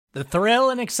The thrill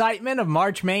and excitement of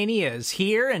March Mania is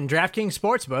here, and DraftKings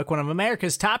Sportsbook, one of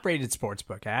America's top-rated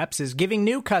sportsbook apps, is giving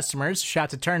new customers a shot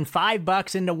to turn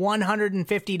 $5 into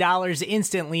 $150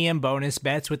 instantly in bonus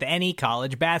bets with any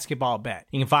college basketball bet.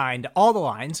 You can find all the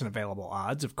lines and available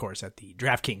odds, of course, at the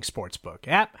DraftKings Sportsbook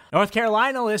app. North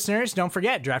Carolina listeners, don't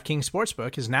forget, DraftKings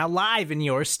Sportsbook is now live in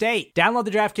your state. Download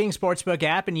the DraftKings Sportsbook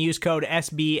app and use code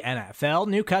SBNFL.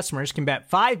 New customers can bet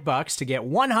 $5 to get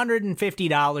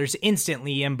 $150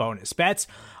 instantly in bonus bets,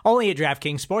 only at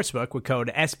DraftKings Sportsbook with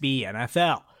code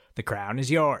SBNFL. The crown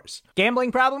is yours.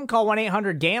 Gambling problem? Call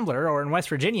 1-800-GAMBLER, or in West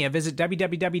Virginia, visit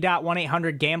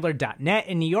www.1800gambler.net.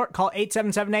 In New York, call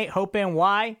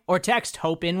 877-8-HOPE-NY or text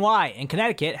HOPE-NY. In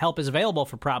Connecticut, help is available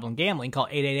for problem gambling. Call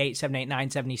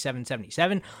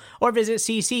 888-789-7777 or visit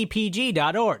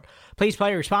ccpg.org. Please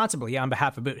play responsibly on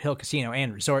behalf of Boot Hill Casino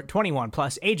and Resort. 21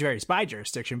 plus, age varies by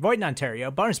jurisdiction. Void in Ontario.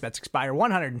 Bonus bets expire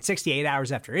 168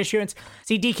 hours after issuance.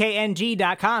 See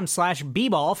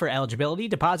dkng.com/bball for eligibility,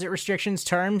 deposit restrictions,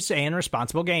 terms, and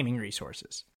responsible gaming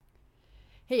resources.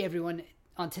 Hey everyone.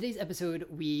 On today's episode,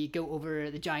 we go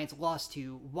over the Giants' loss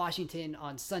to Washington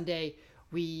on Sunday.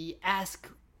 We ask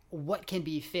what can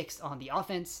be fixed on the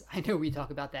offense. I know we talk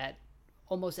about that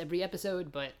almost every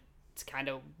episode, but it's kind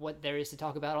of what there is to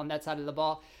talk about on that side of the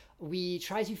ball. We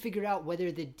try to figure out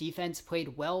whether the defense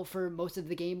played well for most of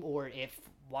the game or if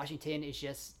Washington is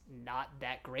just not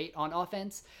that great on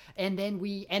offense. And then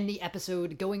we end the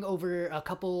episode going over a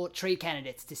couple trade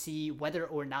candidates to see whether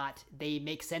or not they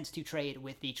make sense to trade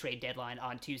with the trade deadline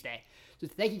on Tuesday. So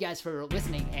thank you guys for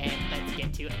listening, and let's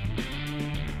get to it.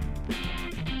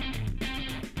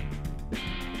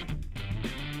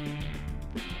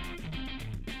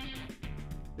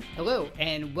 Hello,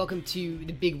 and welcome to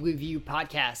the Big Blue View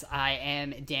podcast. I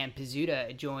am Dan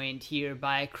Pizzuta, joined here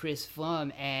by Chris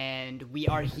Flum, and we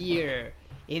are here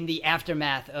in the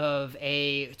aftermath of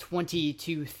a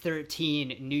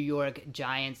 20-13 New York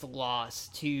Giants loss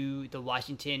to the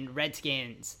Washington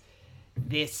Redskins.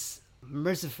 This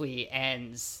mercifully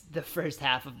ends the first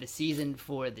half of the season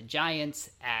for the Giants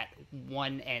at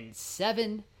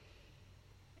 1-7,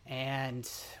 and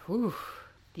whew,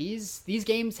 These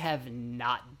games have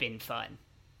not been fun.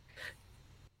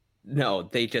 No,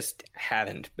 they just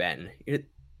haven't been.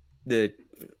 The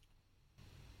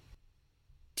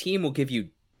team will give you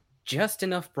just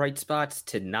enough bright spots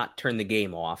to not turn the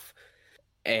game off.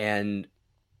 And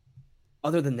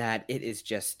other than that, it is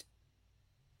just,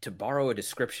 to borrow a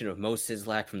description of Mo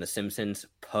Sizlak from The Simpsons,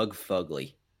 pug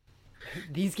fugly.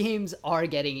 These games are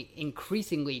getting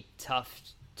increasingly tough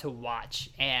to watch,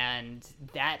 and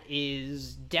that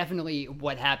is definitely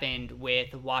what happened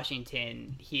with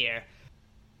Washington here.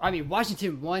 I mean,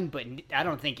 Washington won, but I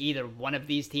don't think either one of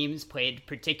these teams played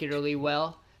particularly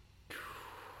well.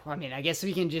 I mean, I guess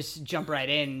we can just jump right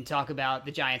in and talk about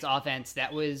the Giants' offense.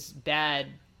 That was bad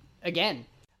again.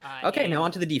 Okay, now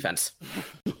on to the defense.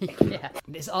 Yeah,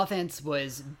 this offense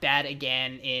was bad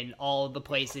again in all the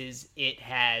places it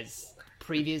has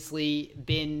previously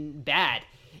been bad.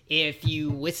 If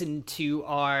you listen to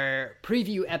our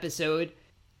preview episode,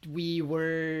 we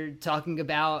were talking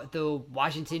about the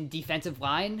Washington defensive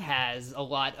line has a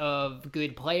lot of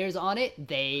good players on it.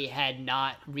 They had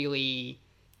not really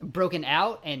broken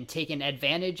out and taken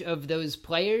advantage of those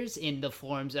players in the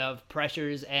forms of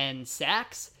pressures and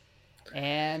sacks.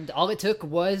 And all it took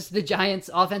was the Giants'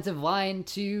 offensive line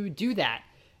to do that.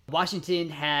 Washington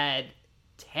had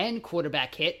 10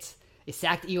 quarterback hits. They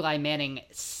sacked Eli Manning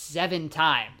 7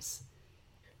 times.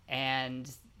 And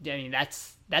I mean,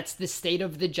 that's the state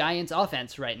of the Giants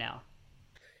offense right now.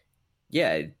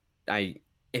 Yeah,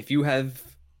 if you have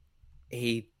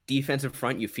a defensive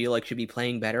front you feel like should be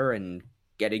playing better and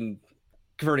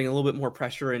converting a little bit more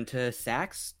pressure into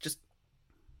sacks, just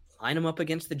line them up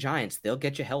against the Giants. They'll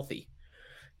get you healthy.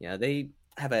 They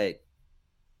have a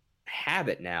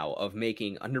habit now of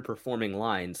making underperforming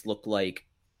lines look like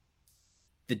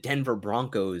the Denver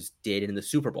Broncos did in the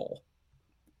Super Bowl,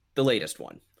 the latest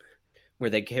one, where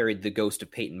they carried the ghost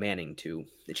of Peyton Manning to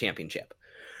the championship.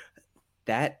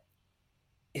 That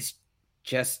is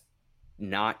just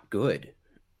not good.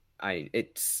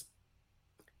 It's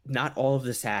not all of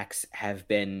the sacks have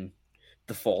been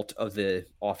the fault of the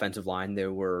offensive line.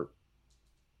 There were,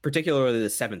 particularly the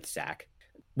 7th sack,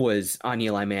 was on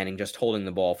Eli Manning just holding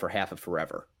the ball for half of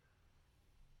forever.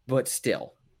 But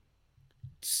still,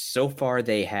 so far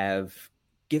they have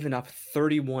given up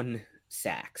 31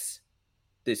 sacks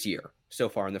this year, so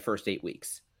far in the first 8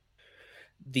 weeks.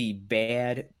 The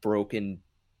bad, broken,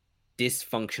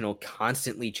 dysfunctional,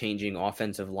 constantly changing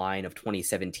offensive line of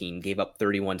 2017 gave up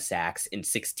 31 sacks in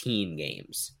 16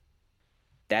 games.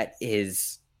 That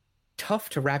is tough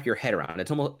to wrap your head around. It's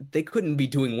almost, they couldn't be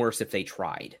doing worse if they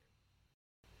tried.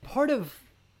 Part of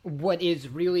what is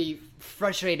really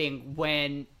frustrating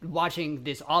when watching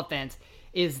this offense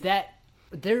is that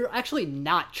they're actually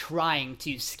not trying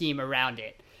to scheme around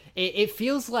it. It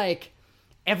feels like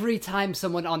every time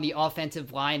someone on the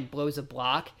offensive line blows a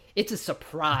block, it's a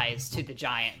surprise to the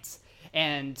Giants.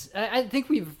 And I think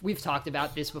we've talked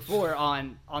about this before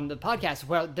on the podcast,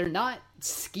 where they're not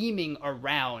scheming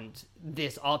around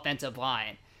this offensive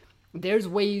line. There's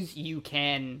ways you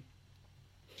can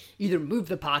either move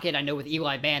the pocket. I know with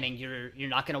Eli Manning, you're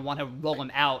not going to want to roll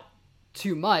him out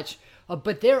too much,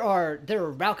 but there are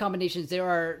route combinations, there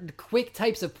are quick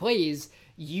types of plays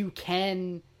you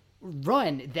can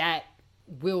run that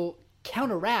will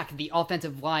counteract the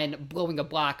offensive line blowing a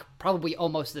block probably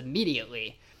almost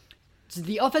immediately. So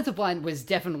the offensive line was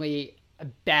definitely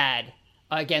bad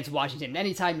against Washington.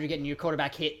 Anytime you're getting your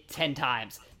quarterback hit 10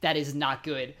 times, that is not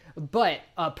good. But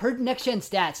per Next Gen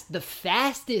Stats, the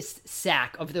fastest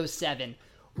sack of those 7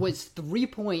 was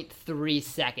 3.3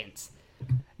 seconds.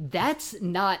 That's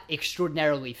not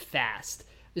extraordinarily fast.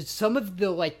 Some of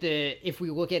if we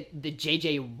look at the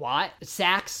J.J. Watt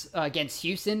sacks against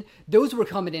Houston, those were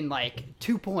coming in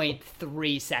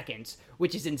 2.3 seconds,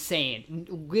 which is insane.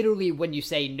 Literally, when you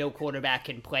say no quarterback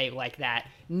can play like that,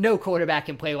 no quarterback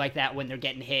can play like that when they're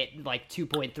getting hit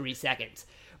 2.3 seconds.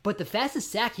 But the fastest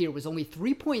sack here was only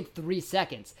 3.3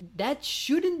 seconds. That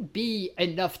shouldn't be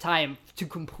enough time to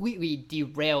completely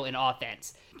derail an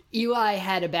offense. Eli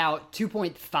had about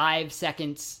 2.5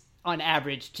 seconds on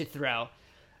average to throw.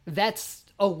 That's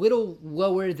a little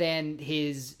lower than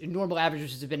his normal average,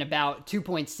 which has been about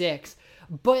 2.6.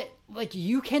 But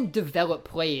you can develop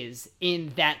plays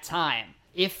in that time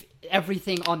if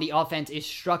everything on the offense is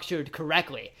structured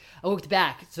correctly. I looked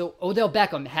back. So Odell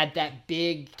Beckham had that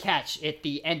big catch at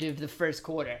the end of the first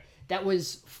quarter. That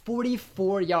was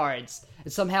 44 yards.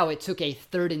 And somehow it took a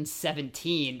 3rd and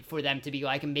 17 for them to be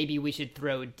like, maybe we should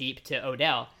throw deep to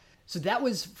Odell. So that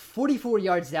was 44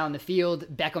 yards down the field.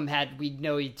 Beckham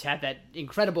he'd had that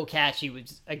incredible catch. He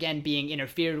was, again, being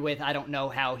interfered with. I don't know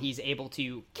how he's able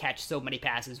to catch so many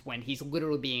passes when he's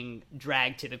literally being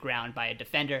dragged to the ground by a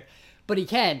defender. But he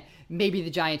can. Maybe the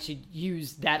Giants should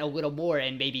use that a little more,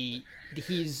 and maybe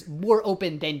he's more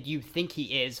open than you think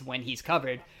he is when he's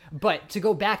covered. But to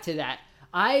go back to that,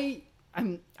 I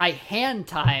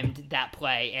hand-timed that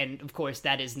play, and of course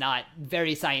that is not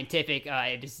very scientific.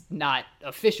 It is not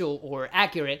official or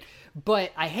accurate,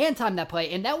 but I hand-timed that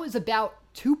play, and that was about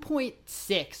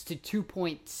 2.6 to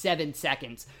 2.7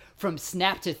 seconds from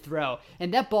snap to throw,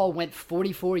 and that ball went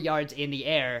 44 yards in the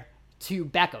air to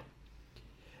Beckham.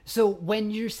 So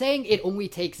when you're saying it only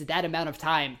takes that amount of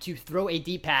time to throw a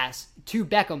deep pass to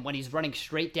Beckham when he's running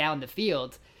straight down the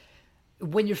field,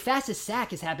 when your fastest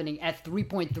sack is happening at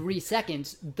 3.3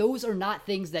 seconds, those are not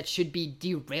things that should be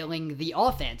derailing the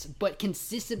offense, but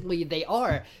consistently they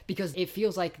are, because it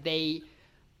feels like they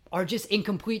are just in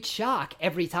complete shock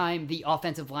every time the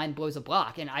offensive line blows a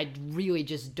block, and I really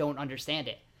just don't understand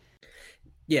it.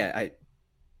 Yeah,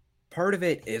 part of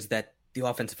it is that the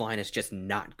offensive line is just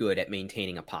not good at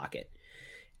maintaining a pocket.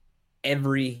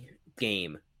 Every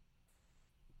game,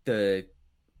 the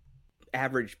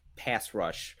average pass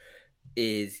rush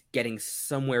is getting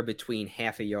somewhere between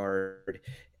half a yard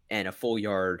and a full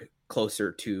yard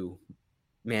closer to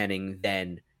Manning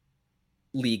than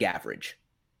league average.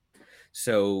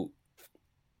 So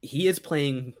he is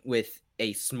playing with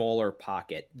a smaller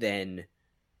pocket than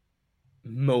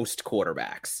most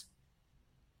quarterbacks,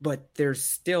 but there's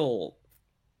still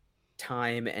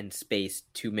time and space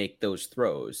to make those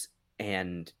throws,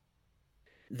 and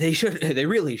they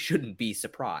really shouldn't be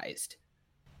surprised.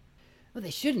 Well,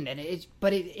 they shouldn't, and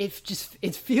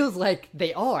it feels like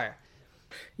they are.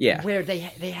 Yeah, where they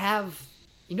have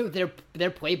their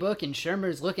playbook, and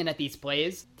Shermer's looking at these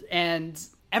plays, and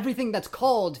everything that's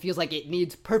called feels like it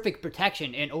needs perfect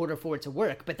protection in order for it to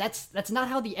work. But that's not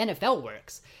how the NFL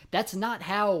works. That's not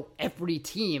how every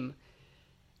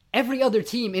other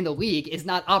team in the league is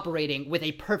not operating with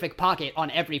a perfect pocket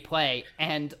on every play,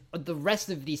 and the rest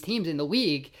of these teams in the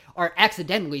league are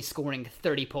accidentally scoring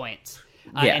 30 points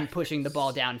and pushing the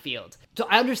ball downfield. So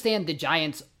I understand the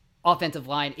Giants' offensive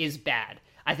line is bad.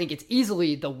 I think it's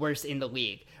easily the worst in the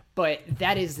league, but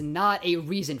that is not a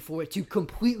reason for it to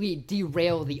completely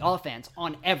derail the offense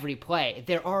on every play.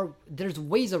 There's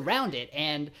ways around it,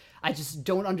 and I just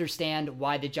don't understand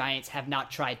why the Giants have not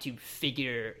tried to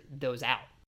figure those out.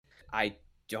 I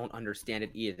don't understand it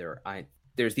either.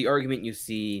 There's the argument you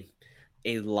see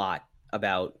a lot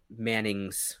about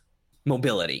Manning's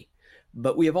mobility,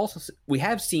 but we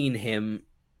have seen him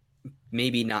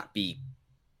maybe not be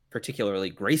particularly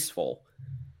graceful,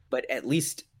 but at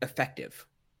least effective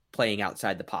playing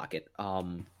outside the pocket.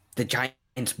 The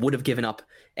Giants would have given up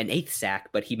an 8th sack,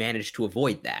 but he managed to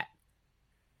avoid that.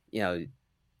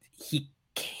 He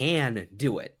can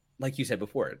do it. Like you said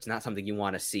before, it's not something you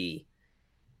want to see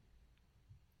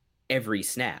every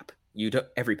snap.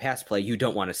 Every pass play, you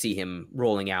don't want to see him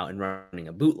rolling out and running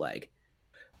a bootleg.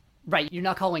 Right, you're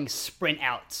not calling sprint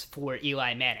outs for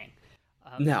Eli Manning.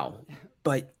 No,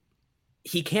 but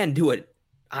he can do it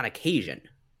on occasion.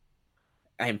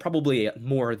 And probably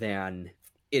more than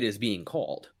it is being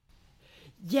called.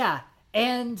 Yeah,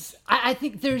 and I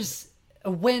think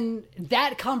when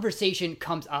that conversation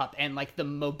comes up and like the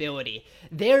mobility,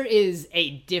 there is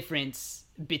a difference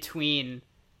between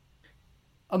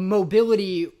a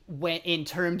mobility in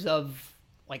terms of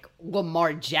like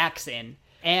Lamar Jackson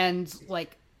and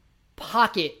like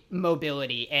pocket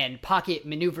mobility and pocket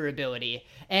maneuverability.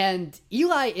 And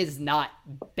Eli is not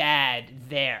bad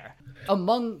there.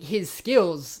 Among his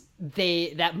skills,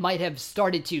 that might have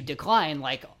started to decline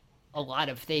like a lot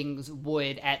of things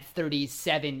would at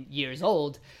 37 years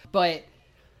old, but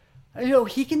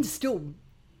he can still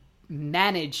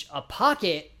manage a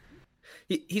pocket.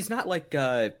 He's not like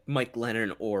Mike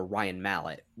Glennon or Ryan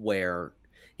Mallett, where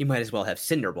he might as well have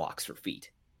cinder blocks for feet.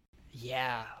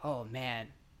 Yeah. Oh man,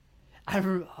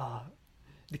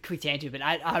 the quick tangent, but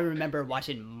I remember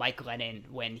watching Mike Glennon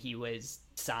when he was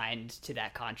signed to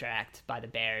that contract by the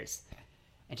Bears,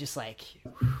 and just like.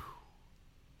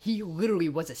 He literally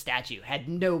was a statue, had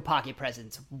no pocket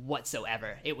presence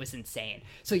whatsoever. It was insane.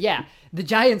 So yeah, the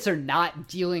Giants are not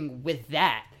dealing with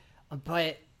that,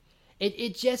 but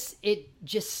it just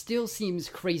still seems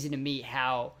crazy to me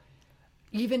how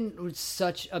even with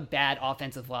such a bad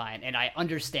offensive line, and I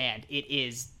understand it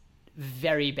is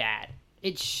very bad,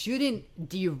 it shouldn't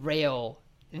derail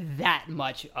that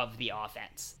much of the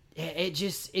offense. It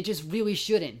just really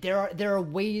shouldn't. There are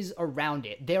ways around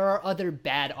it. There are other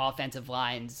bad offensive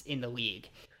lines in the league.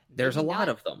 There's a lot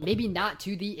of them. Maybe not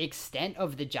to the extent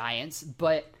of the Giants,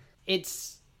 but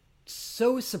it's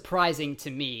so surprising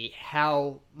to me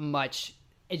how much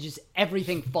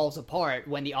everything falls apart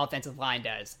when the offensive line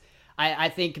does. I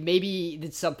think maybe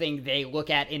it's something they look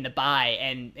at in the bye,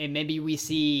 and maybe we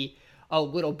see a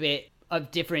little bit of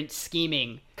different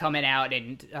scheming coming out,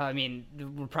 and I mean,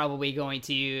 we're probably going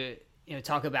to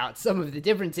talk about some of the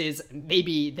differences.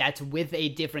 Maybe that's with a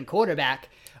different quarterback.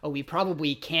 We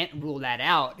probably can't rule that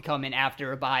out coming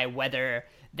after a bye, whether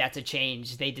that's a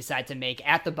change they decide to make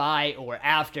at the bye or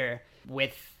after,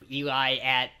 with Eli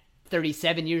at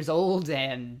 37 years old,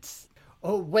 and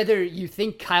whether you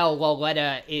think Kyle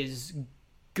Lauletta is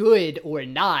good or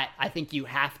not. I think you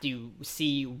have to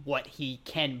see what he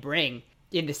can bring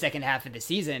in the second half of the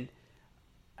season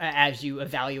as you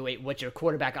evaluate what your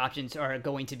quarterback options are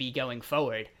going to be going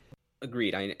forward.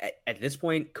 Agreed. I mean, at this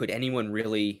point, could anyone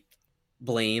really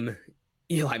blame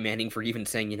Eli Manning for even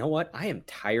saying, you know what, I am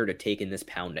tired of taking this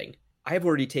pounding. I have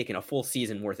already taken a full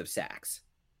season worth of sacks.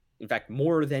 In fact,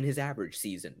 more than his average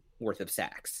season worth of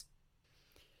sacks.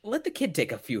 Let the kid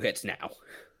take a few hits now.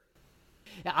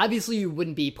 Now, obviously, you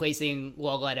wouldn't be placing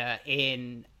Lauletta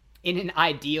in an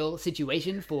ideal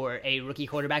situation for a rookie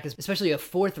quarterback, especially a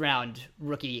 4th-round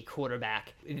rookie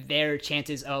quarterback. Their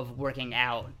chances of working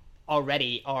out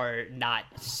already are not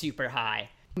super high.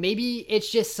 Maybe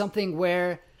it's just something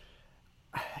where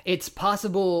it's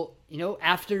possible,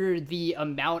 after the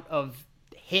amount of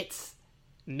hits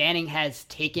Manning has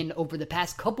taken over the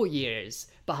past couple years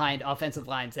behind offensive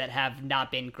lines that have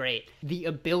not been great, the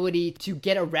ability to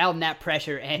get around that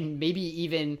pressure, and maybe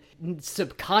even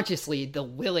subconsciously the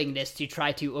willingness to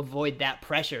try to avoid that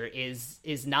pressure is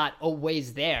not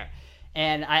always there.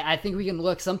 And I think we can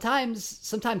look, sometimes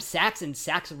sacks and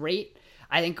sacks rate,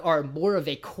 I think, are more of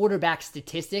a quarterback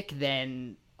statistic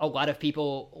than a lot of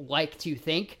people like to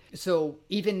think. So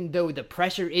even though the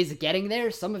pressure is getting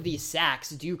there, some of these sacks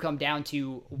do come down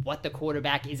to what the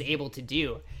quarterback is able to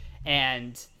do.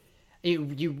 And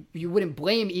you wouldn't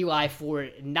blame Eli for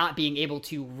not being able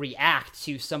to react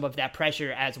to some of that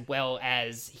pressure as well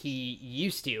as he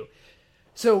used to.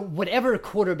 So whatever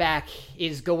quarterback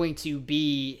is going to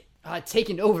be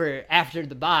taken over after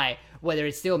the bye, whether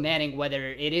it's still Manning, whether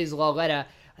it is Lauletta,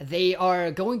 they are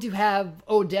going to have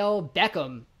Odell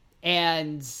Beckham.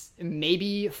 And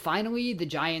maybe finally the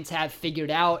Giants have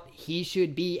figured out he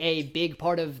should be a big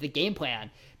part of the game plan.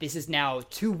 This is now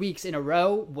 2 weeks in a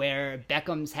row where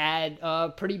Beckham's had a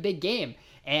pretty big game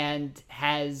and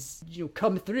has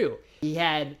come through. He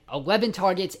had 11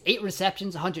 targets, 8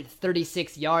 receptions,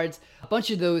 136 yards. A bunch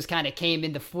of those kind of came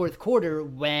in the fourth quarter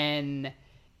when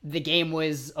the game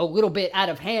was a little bit out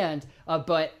of hand.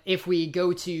 But if we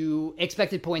go to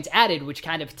expected points added, which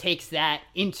kind of takes that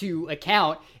into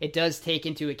account, it does take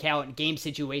into account game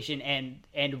situation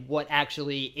and what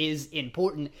actually is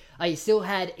important. He still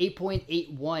had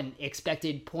 8.81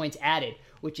 expected points added,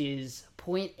 which is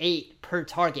 0.8 per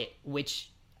target,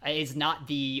 which is not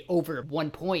the over 1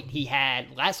 point he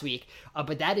had last week,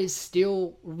 but that is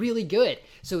still really good.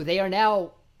 So they are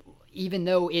now, even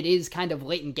though it is kind of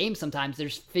late in game sometimes, they're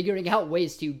figuring out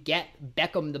ways to get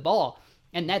Beckham the ball,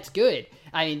 and that's good.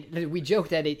 I mean, we joke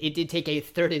that it did take a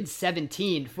 3rd and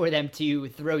 17 for them to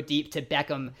throw deep to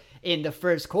Beckham in the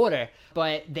first quarter,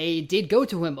 but they did go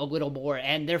to him a little more,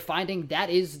 and they're finding that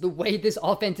is the way this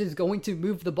offense is going to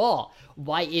move the ball.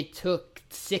 Why it took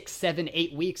 6, 7,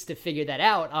 8 weeks to figure that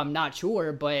out, I'm not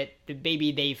sure, but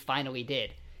maybe they finally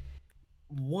did.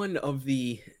 One of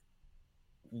the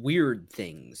weird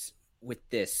things with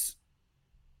this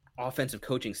offensive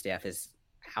coaching staff is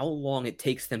how long it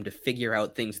takes them to figure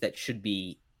out things that should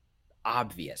be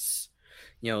obvious.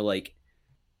 Like,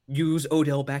 use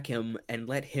Odell Beckham and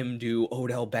let him do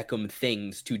Odell Beckham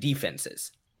things to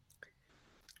defenses.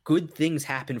 Good things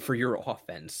happen for your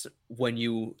offense when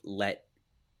you let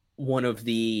one of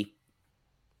the,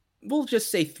 we'll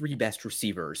just say 3 best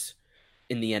receivers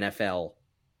in the NFL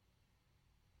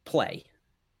play.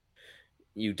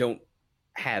 You don't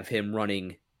have him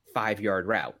running 5-yard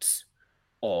routes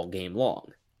all game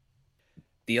long.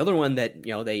 The other one that,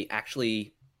 they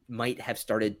actually might have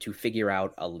started to figure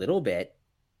out a little bit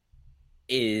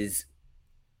is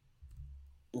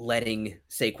letting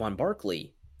Saquon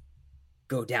Barkley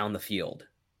go down the field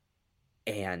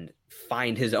and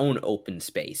find his own open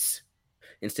space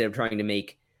instead of trying to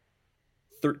make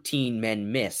 13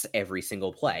 men miss every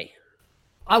single play.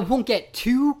 I won't get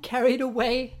too carried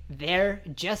away there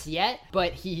just yet,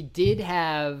 but he did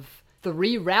have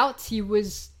 3 routes he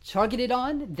was targeted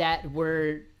on that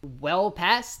were well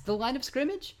past the line of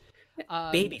scrimmage.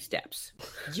 Baby steps.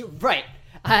 You're right.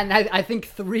 And I think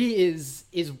 3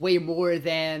 is way more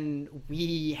than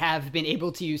we have been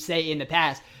able to say in the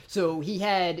past. So he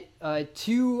had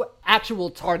 2 actual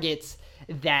targets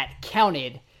that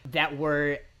counted that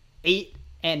were 8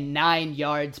 and 9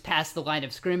 yards past the line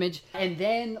of scrimmage. And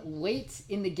then late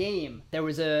in the game, there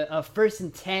was a 1st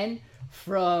and 10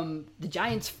 from the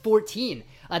Giants 14.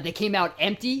 They came out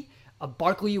empty.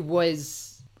 Barkley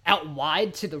was out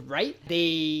wide to the right.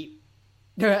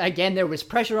 Again, there was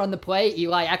pressure on the play.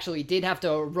 Eli actually did have to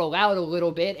roll out a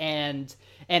little bit and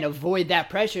avoid that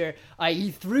pressure.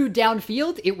 He threw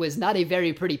downfield. It was not a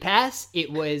very pretty pass.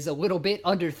 It was a little bit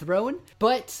underthrown,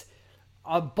 but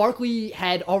Barkley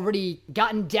had already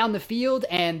gotten down the field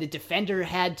and the defender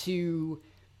had to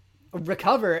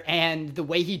recover, and the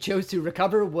way he chose to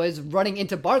recover was running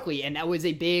into Barkley, and that was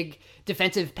a big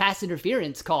defensive pass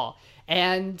interference call.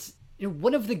 And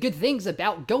one of the good things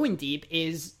about going deep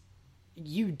is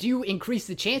you do increase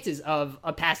the chances of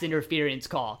a pass interference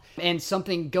call and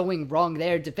something going wrong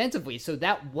there defensively. So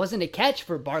that wasn't a catch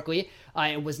for Barkley.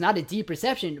 It was not a deep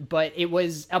reception, but it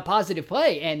was a positive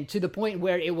play, and to the point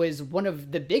where it was one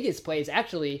of the biggest plays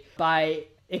actually by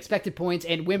expected points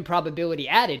and win probability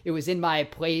added. It was in my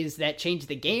plays that changed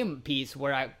the game piece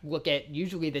where I look at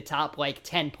usually the top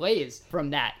 10 plays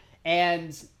from that.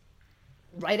 And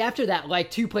right after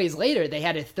that, 2 plays later, they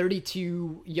had a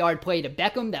 32-yard play to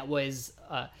Beckham that was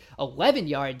 11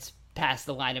 yards past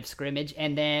the line of scrimmage,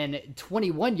 and then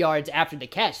 21 yards after the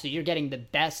catch. So you're getting the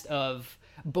best of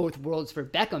both worlds for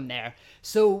Beckham there.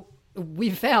 So we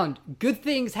found good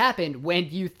things happen when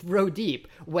you throw deep,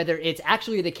 whether it's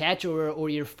actually the catch or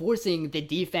you're forcing the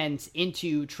defense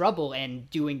into trouble and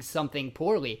doing something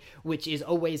poorly, which is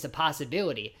always a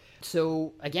possibility.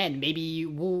 So again, maybe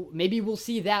we'll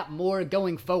see that more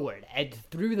going forward. And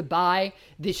through the bye,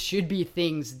 this should be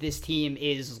things this team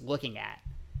is looking at.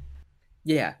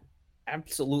 Yeah,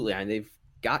 absolutely. And they've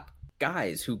got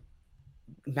guys who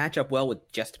match up well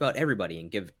with just about everybody and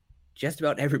give just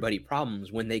about everybody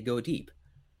problems when they go deep.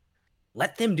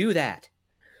 Let them do that.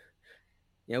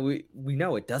 We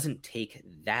know it doesn't take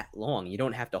that long. You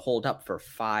don't have to hold up for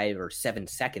 5 or 7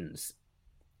 seconds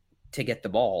to get the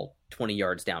ball 20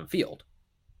 yards downfield.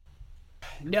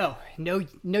 No,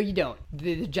 you don't.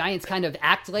 The Giants kind of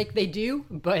act like they do,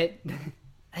 but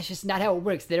that's just not how it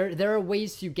works. There are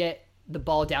ways to get the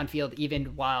ball downfield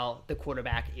even while the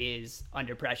quarterback is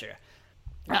under pressure.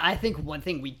 I think one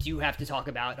thing we do have to talk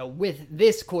about with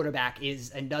this quarterback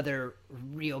is another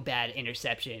real bad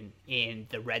interception in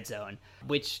the red zone,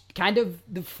 which kind of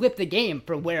flipped the game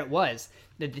from where it was.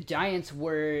 The Giants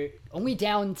were only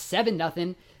down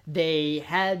 7-0. They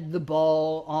had the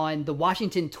ball on the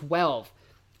Washington 12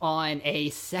 on a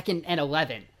 2nd and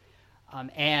 11.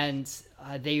 and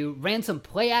they ran some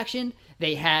play action.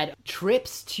 They had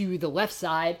trips to the left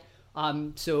side.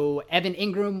 So Evan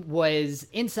Ingram was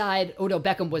inside. Odell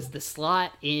Beckham was the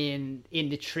slot in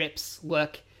the trips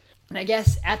look. And I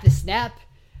guess at the snap,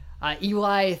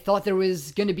 Eli thought there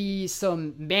was going to be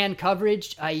some man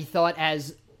coverage. He thought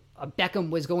as Beckham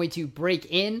was going to break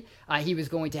in, he was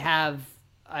going to have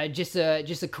just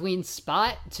a clean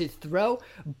spot to throw.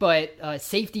 But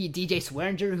safety DJ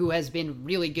Swearinger, who has been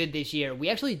really good this year, we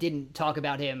actually didn't talk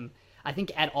about him, I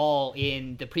think, at all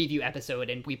in the preview episode,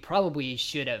 and we probably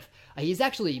should have. He's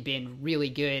actually been really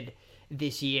good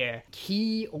this year.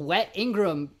 He let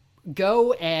Ingram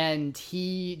go, and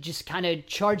he just kind of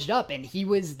charged up, and he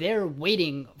was there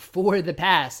waiting for the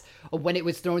pass when it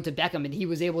was thrown to Beckham, and he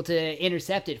was able to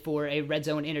intercept it for a red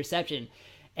zone interception.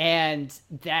 And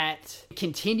that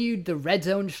continued the red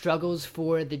zone struggles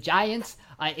for the Giants.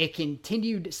 It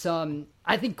continued some,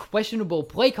 I think, questionable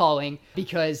play calling,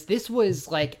 because this was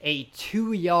like a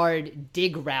 2-yard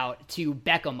dig route to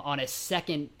Beckham on a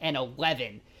 2nd and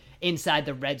 11 inside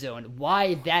the red zone.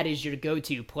 Why that is your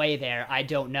go-to play there, I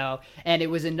don't know. And it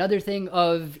was another thing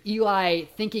of Eli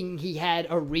thinking he had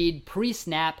a read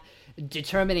pre-snap,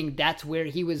 determining that's where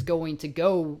he was going to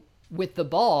go with the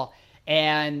ball,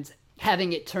 and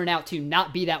having it turn out to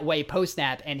not be that way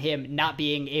post-snap, and him not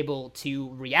being able to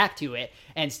react to it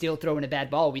and still throwing a bad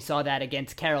ball. We saw that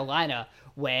against Carolina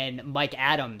when Mike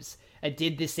Adams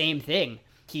did the same thing.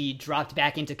 He dropped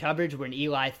back into coverage when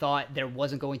Eli thought there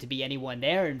wasn't going to be anyone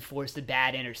there and forced a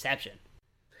bad interception.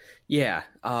 Yeah,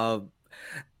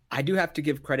 I do have to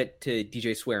give credit to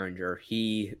DJ Swearinger.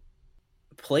 He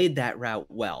played that route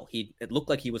well. It looked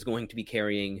like he was going to be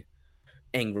carrying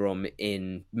Ingram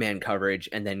in man coverage,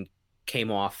 and then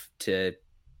came off to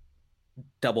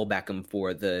double Beckham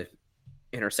for the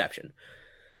interception.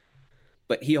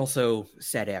 But he also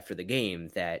said after the game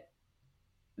that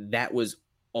was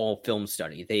all film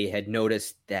study. They had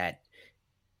noticed that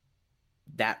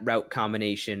route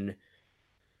combination,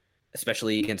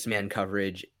 especially against man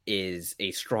coverage, is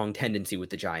a strong tendency with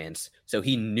the Giants. So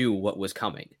he knew what was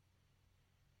coming.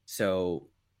 So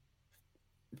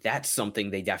that's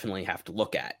something they definitely have to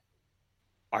look at.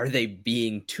 Are they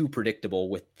being too predictable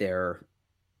with their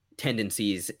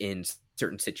tendencies in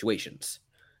certain situations?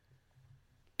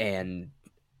 And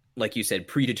like you said,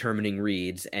 predetermining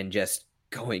reads and just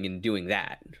going and doing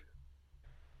that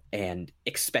and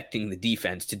expecting the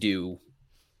defense to do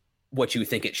what you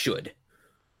think it should.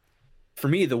 For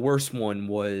me, the worst one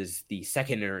was the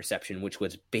second interception, which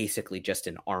was basically just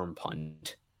an arm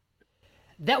punt.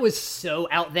 That was so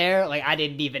out there. Like, I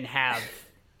didn't even have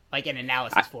like an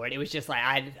analysis for it. It was just like,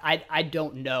 I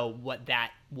don't know what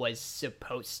that was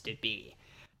supposed to be.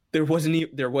 There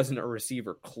wasn't a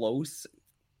receiver close.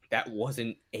 That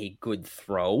wasn't a good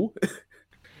throw.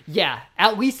 Yeah,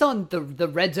 at least on the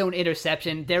red zone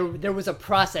interception, there was a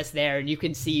process there, and you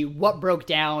can see what broke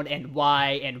down and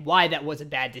why that was a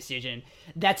bad decision.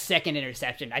 That second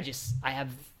interception, I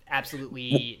have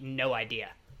absolutely no idea.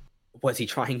 Was he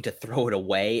trying to throw it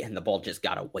away and the ball just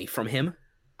got away from him?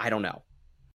 I don't know.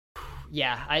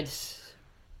 Yeah, I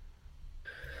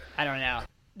don't know.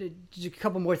 Just a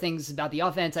couple more things about the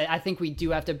offense. I think we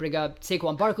do have to bring up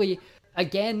Saquon Barkley.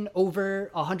 Again, over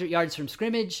 100 yards from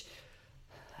scrimmage.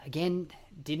 Again,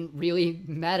 didn't really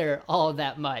matter all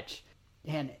that much.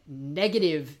 And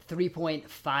negative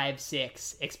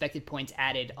 3.56 expected points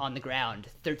added on the ground.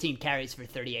 13 carries for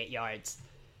 38 yards.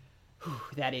 Whew,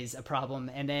 that is a problem.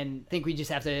 And then I think we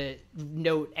just have to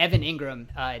note Evan Ingram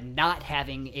not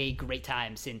having a great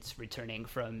time since returning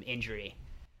from injury.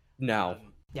 No.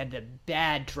 Had the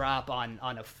bad drop on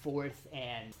a 4th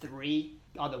and 3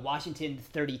 on the Washington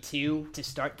 32 to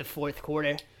start the fourth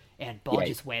quarter. And ball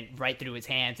just went right through his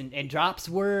hands. And drops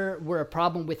were a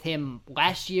problem with him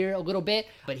last year a little bit,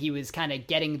 but he was kind of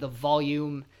getting the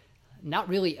volume, not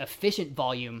really efficient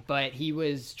volume, but he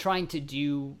was trying to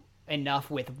do enough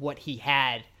with what he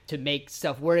had to make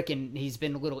stuff work. And he's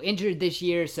been a little injured this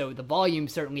year, so the volume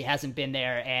certainly hasn't been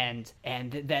there. And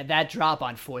that drop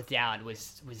on 4th down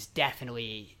was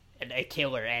definitely a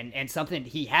killer and something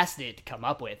he has to come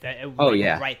up with.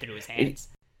 Right through his hands.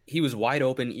 He was wide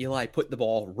open. Eli put the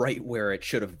ball right where it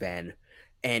should have been,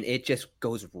 and it just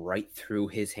goes right through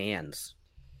his hands.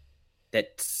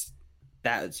 That's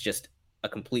just a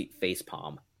complete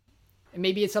facepalm.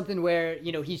 Maybe it's something where,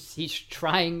 he's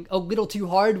trying a little too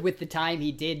hard with the time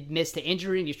he did miss to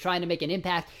injury, and he's trying to make an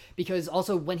impact, because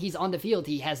also when he's on the field,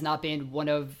 he has not been one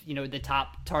of, the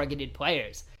top targeted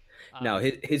players. No,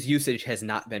 his usage has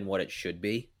not been what it should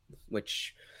be,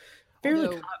 which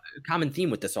fairly common theme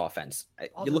with this offense.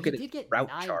 You look at his route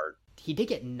chart. He did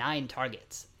get 9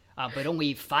 targets. but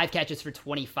only 5 catches for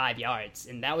 25 yards.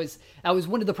 And that was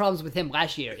one of the problems with him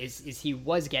last year is he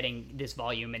was getting this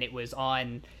volume, and it was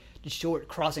on short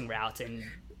crossing routes.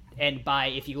 And by,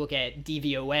 if you look at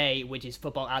DVOA, which is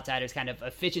Football Outsiders' kind of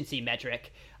efficiency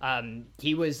metric,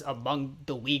 he was among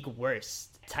the league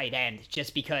worst tight end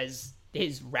just because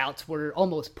his routes were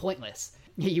almost pointless.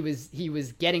 He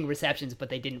was getting receptions, but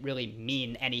they didn't really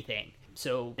mean anything.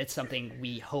 So that's something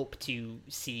we hope to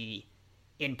see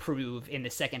improve in the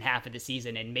second half of the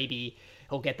season, and maybe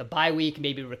he'll get the bye week,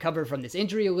 maybe recover from this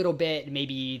injury a little bit,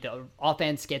 maybe the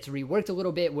offense gets reworked a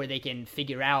little bit where they can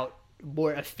figure out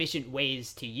more efficient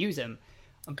ways to use him.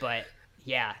 But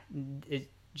yeah, it's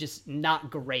just not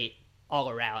great all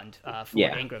around for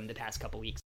Ingram the past couple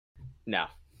weeks. No,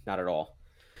 not at all.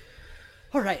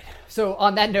 All right. So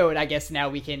on that note, I guess now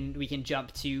we can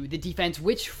jump to the defense,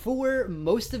 which for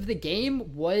most of the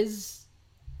game was,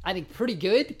 I think, pretty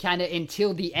good, kind of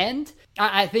until the end.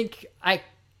 I think I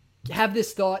have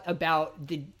this thought about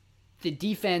the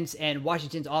defense and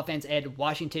Washington's offense and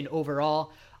Washington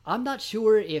overall. I'm not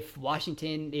sure if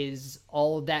Washington is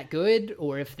all that good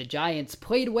or if the Giants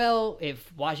played well,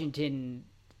 if Washington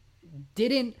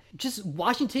didn't. Just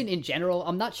Washington in general,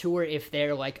 I'm not sure if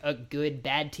they're like a good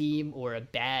bad team or a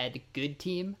bad good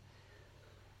team.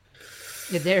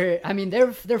 They're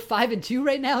 5-2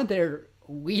 right now. They're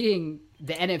leading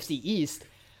the NFC East.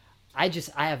 I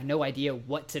have no idea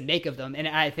what to make of them, and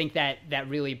I think that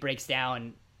really breaks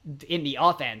down in the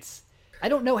offense. I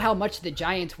don't know how much the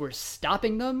Giants were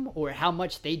stopping them or how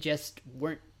much they just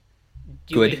weren't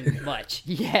doing much.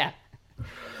 Yeah.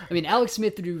 I mean, Alex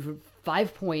Smith threw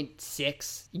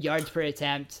 5.6 yards per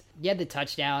attempt. He had the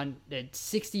touchdown, the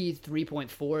 63.4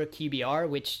 QBR,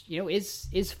 which,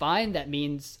 is fine. That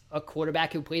means a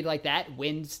quarterback who played like that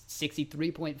wins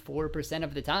 63.4%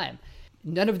 of the time.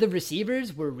 None of the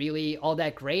receivers were really all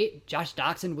that great. Josh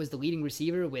Doxson was the leading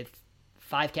receiver with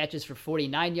 5 catches for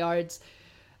 49 yards.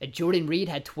 Jordan Reed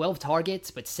had 12 targets,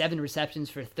 but 7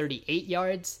 receptions for 38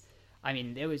 yards. I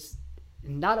mean, there was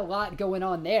not a lot going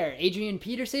on there. Adrian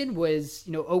Peterson was,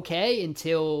 okay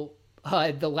until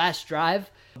the last drive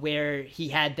where he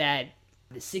had the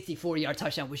 64-yard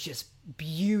touchdown was just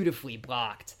beautifully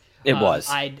blocked. It was.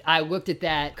 I looked at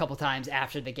that a couple times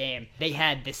after the game. They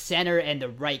had the center and the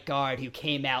right guard who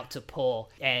came out to pull,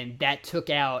 and that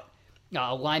took out a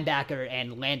linebacker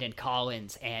and Landon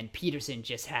Collins, and Peterson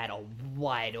just had a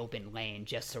wide open lane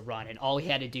just to run, and all he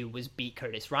had to do was beat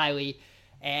Curtis Riley.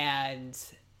 And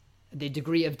the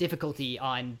degree of difficulty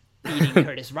on beating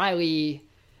Curtis Riley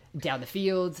down the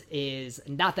field is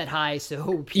not that high,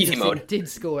 so Peterson did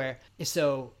score.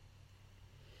 So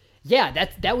yeah,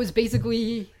 that was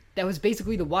basically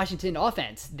the Washington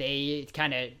offense. They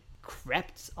kind of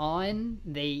crept on.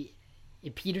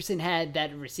 Peterson had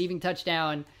that receiving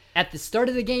touchdown at the start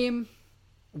of the game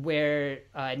where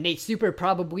Nate Super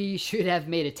probably should have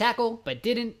made a tackle, but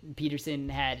didn't. Peterson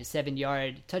had a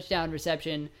 7-yard touchdown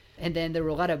reception. And then there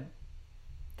was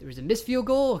a missed field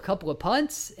goal, a couple of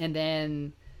punts, and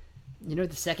then, the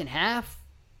second half,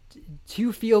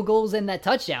 2 field goals and that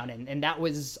touchdown, and that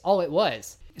was all it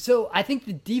was. So I think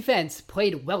the defense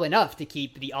played well enough to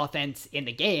keep the offense in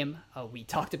the game. We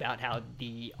talked about how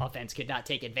the offense could not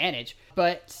take advantage,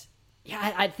 but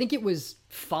yeah, I think it was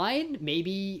fine.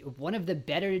 Maybe one of the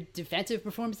better defensive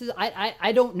performances.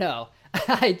 I don't know.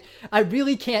 I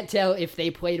really can't tell if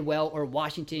they played well or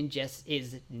Washington just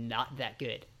is not that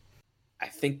good. I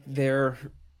think their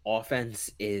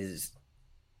offense is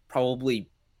probably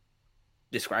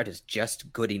described as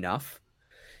just good enough.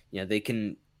 They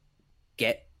can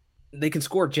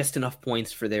score just enough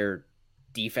points for their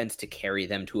defense to carry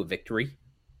them to a victory,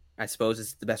 I suppose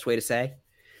is the best way to say.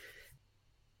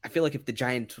 I feel like if the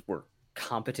Giants were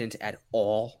competent at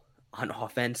all on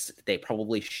offense, they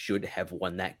probably should have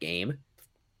won that game.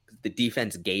 The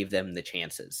defense gave them the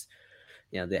chances.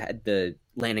 They had the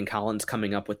Landon Collins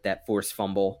coming up with that forced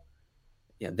fumble.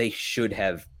 They should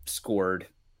have scored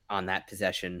on that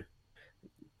possession.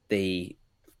 They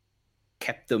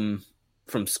kept them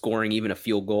from scoring even a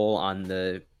field goal on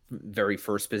the very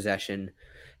first possession.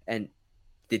 And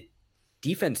the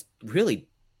defense really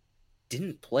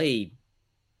didn't play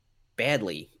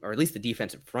badly, or at least the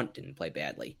defensive front didn't play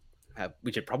badly.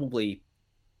 We should probably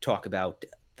talk about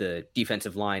the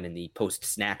defensive line in the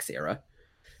post-Snacks era,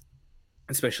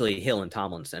 especially Hill and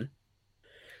Tomlinson.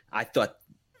 I thought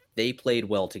they played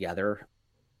well together.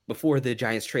 Before the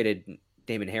Giants traded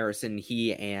Damon Harrison,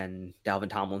 he and Dalvin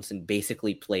Tomlinson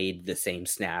basically played the same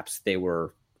snaps. They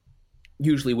were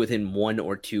usually within 1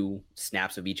 or 2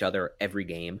 snaps of each other every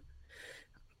game.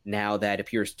 Now that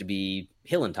appears to be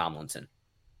Hill and Tomlinson.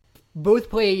 Both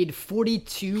played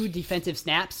 42 defensive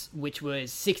snaps, which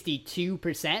was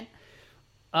 62%.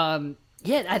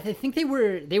 Yeah, I think they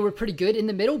were pretty good in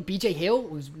the middle. BJ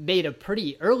Hill made a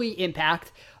pretty early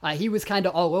impact. He was kind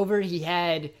of all over. He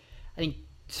had, I think,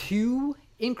 2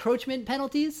 encroachment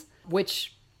penalties,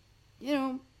 which,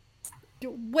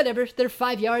 whatever. They're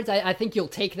 5 yards. I think you'll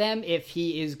take them if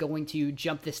he is going to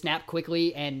jump the snap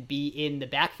quickly and be in the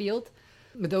backfield.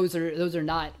 Those are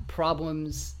not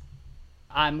problems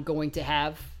I'm going to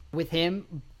have with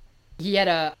him. He had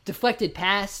a deflected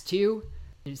pass too,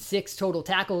 6 total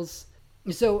tackles.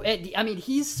 So, I mean,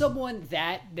 he's someone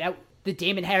that the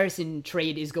Damon Harrison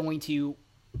trade is going to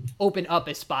open up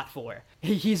a spot for.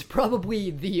 He's probably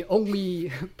the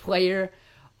only player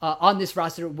on this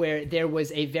roster where there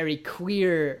was a very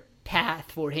clear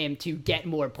path for him to get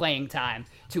more playing time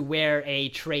to where a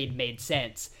trade made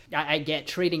sense. I get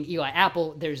trading Eli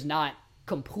Apple. There's not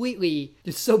completely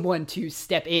someone to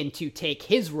step in to take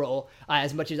his role,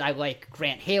 as much as I like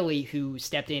Grant Haley, who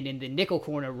stepped in the nickel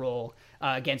corner role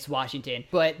against Washington.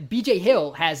 But BJ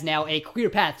Hill has now a clear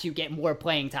path to get more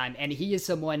playing time, and he is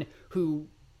someone who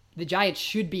the Giants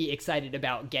should be excited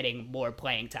about getting more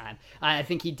playing time. I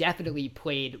think he definitely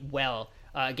played well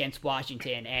against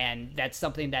Washington, and that's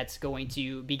something that's going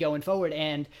to be going forward.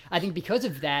 And I think because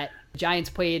of that, Giants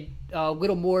played a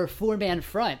little more 4-man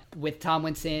front with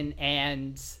Tomlinson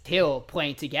and Hill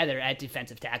playing together at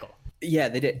defensive tackle. Yeah,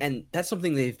 they did. And that's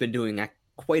something they've been doing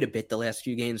quite a bit the last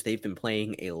few games. They've been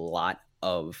playing a lot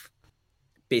of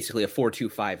basically a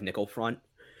 4-2-5 nickel front.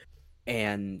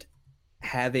 And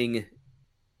having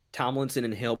Tomlinson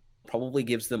and Hill probably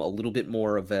gives them a little bit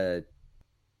more of a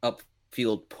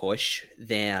upfield push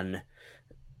than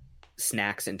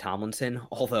Snacks and Tomlinson.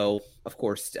 Although, of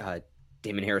course,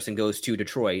 Damon Harrison goes to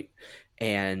Detroit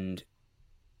and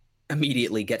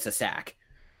immediately gets a sack.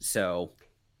 So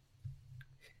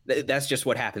that's just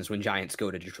what happens when Giants go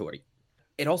to Detroit.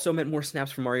 It also meant more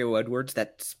snaps for Mario Edwards.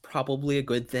 That's probably a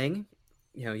good thing.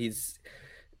 He's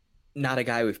not a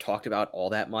guy we've talked about all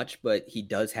that much, but he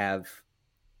does have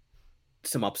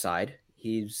some upside.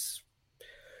 He was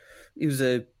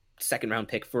a second-round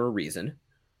pick for a reason.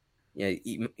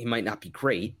 He might not be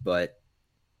great, but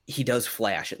he does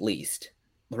flash at least.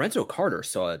 Lorenzo Carter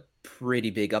saw a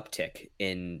pretty big uptick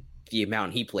in the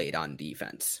amount he played on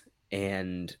defense.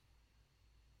 And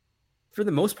for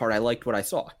the most part, I liked what I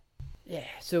saw. Yeah,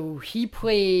 so he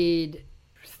played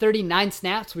 39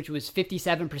 snaps, which was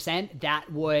 57%.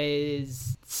 That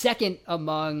was second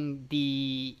among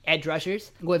the edge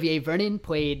rushers. Olivier Vernon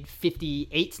played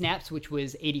 58 snaps, which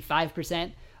was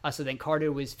 85%. So then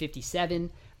Carter was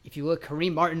 57. If you look,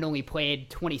 Kareem Martin only played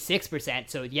 26%.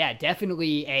 So yeah,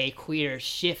 definitely a clear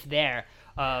shift there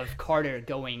of Carter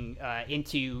going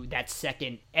into that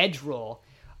second edge role,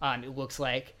 it looks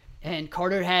like. And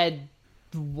Carter had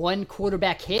 1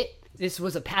 quarterback hit. This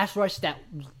was a pass rush that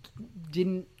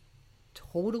didn't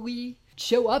totally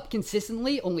show up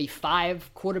consistently. Only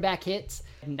 5 quarterback hits.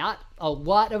 Not a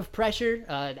lot of pressure.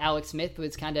 Alex Smith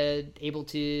was kind of able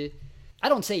to, I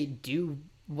don't say do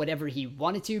whatever he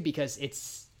wanted to, because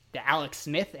it's the Alex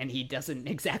Smith and he doesn't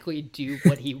exactly do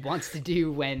what he wants to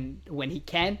do when he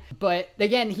can. But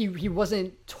again, he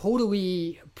wasn't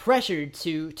totally pressured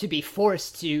to be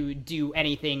forced to do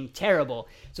anything terrible.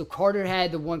 So Carter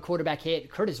had the 1 quarterback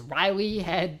hit. Curtis Riley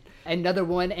had another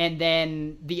one, and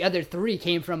then the other 3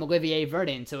 came from Olivier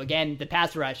Vernon. So again, the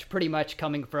pass rush pretty much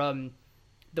coming from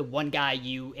the one guy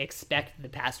you expect the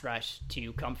pass rush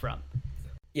to come from.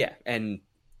 Yeah, and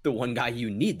the one guy you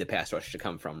need the pass rush to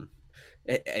come from,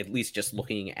 at least just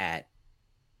looking at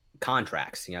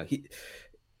contracts.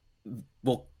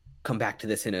 We'll come back to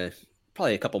this in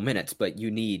probably a couple minutes, but you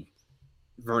need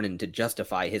Vernon to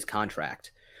justify his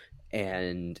contract.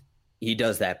 And he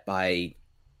does that by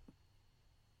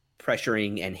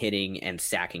pressuring and hitting and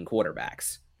sacking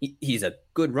quarterbacks. He's a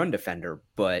good run defender,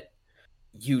 but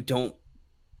you don't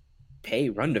pay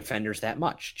run defenders that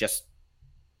much, just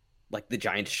like the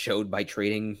Giants showed by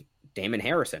trading Damon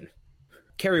Harrison.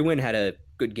 Kerry Wynn had a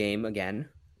good game again.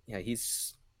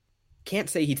 Can't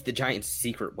say he's the Giants'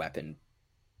 secret weapon,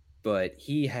 but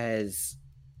he has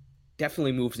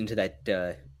definitely moved into that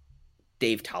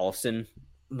Dave Tollefson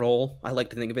role. I like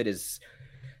to think of it as,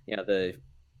 the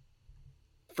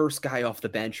first guy off the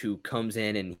bench who comes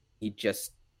in and he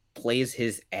just plays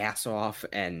his ass off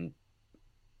and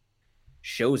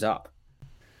shows up.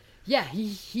 Yeah,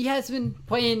 he has been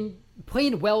playing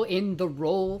well in the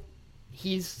role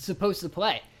he's supposed to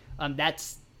play.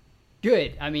 That's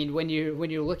good. I mean, when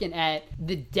you're looking at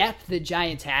the depth the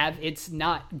Giants have, it's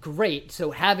not great.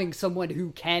 So having someone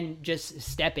who can just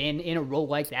step in a role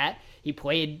like that, he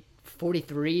played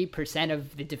 43%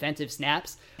 of the defensive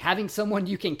snaps. Having someone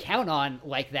you can count on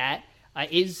like that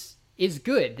is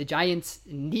good. The Giants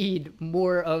need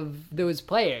more of those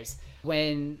players.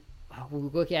 When we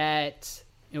look at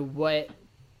what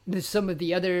some of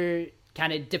the other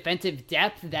kind of defensive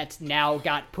depth that's now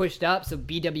got pushed up. So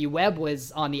BW Webb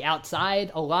was on the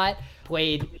outside a lot,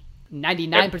 played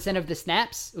 99% of the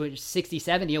snaps, which is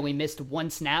 67. He only missed one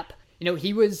snap.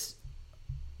 He was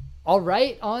all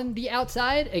right on the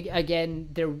outside. Again,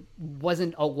 there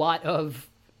wasn't a lot of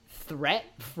threat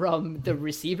from the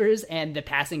receivers and the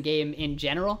passing game in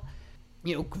general.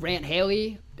 Grant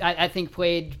Haley, I think,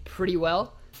 played pretty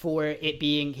well for it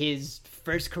being his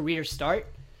first career start.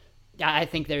 I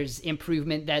think there's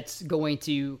improvement that's going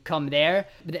to come there.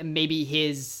 Maybe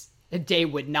his day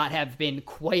would not have been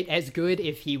quite as good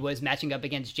if he was matching up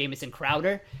against Jamison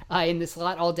Crowder in the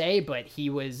slot all day, but he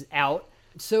was out.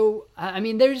 So,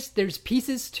 there's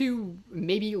pieces to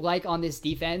maybe like on this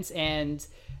defense, and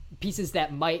pieces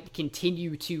that might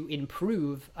continue to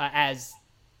improve as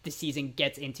the season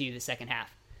gets into the second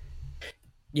half.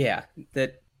 Yeah,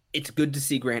 that it's good to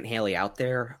see Grant Haley out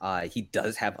there. He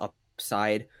does have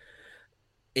upside.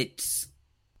 It's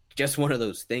just one of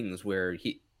those things where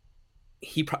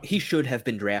he should have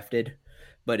been drafted,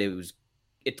 but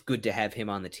it's good to have him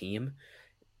on the team.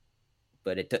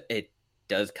 But it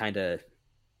does kind of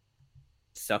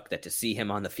suck that to see him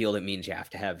on the field, it means you have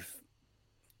to have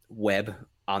Webb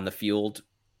on the field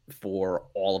for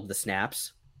all of the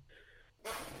snaps.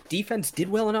 Defense did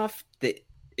well enough that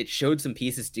it showed some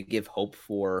pieces to give hope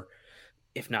for,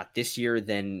 if not this year,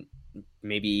 then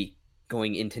maybe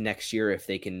going into next year, if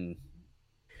they can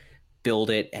build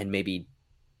it and maybe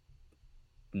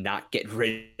not get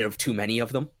rid of too many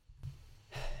of them.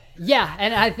 Yeah,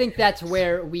 and I think that's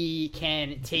where we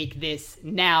can take this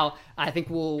now. I think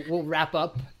we'll wrap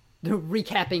up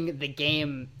recapping the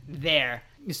game there.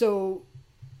 So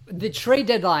the trade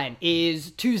deadline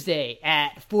is Tuesday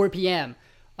at 4 p.m.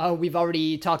 We've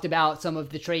already talked about some of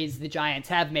the trades the Giants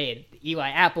have made. Eli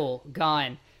Apple,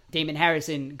 gone. Damon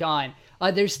Harrison, gone.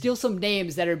 There's still some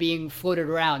names that are being floated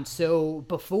around. So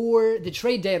before the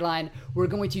trade deadline, we're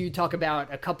going to talk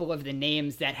about a couple of the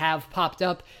names that have popped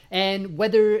up and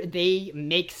whether they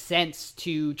make sense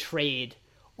to trade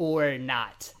or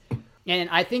not.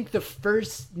 And I think the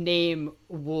first name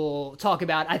we'll talk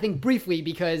about, I think briefly,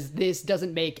 because this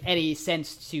doesn't make any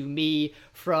sense to me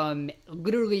from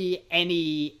literally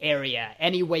any area,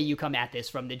 any way you come at this,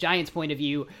 from the Giants' point of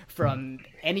view, from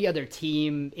any other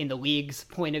team in the league's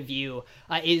point of view,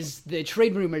 is the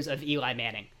trade rumors of Eli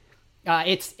Manning.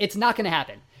 It's not going to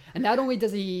happen. And not only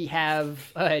does he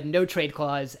have a no trade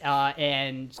clause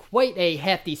and quite a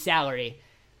hefty salary,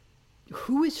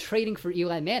 who is trading for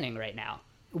Eli Manning right now?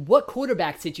 What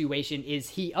quarterback situation is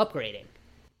he upgrading?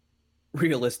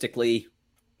 Realistically,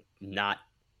 not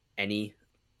any.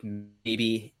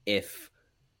 Maybe if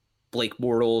Blake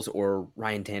Bortles or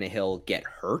Ryan Tannehill get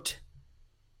hurt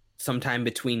sometime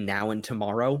between now and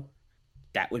tomorrow,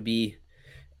 that would be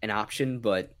an option.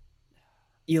 But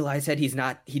Eli said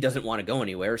he doesn't want to go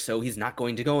anywhere, so he's not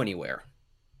going to go anywhere.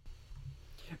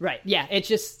 Right. Yeah.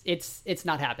 It's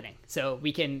not happening. So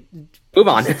we can move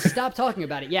on. Stop talking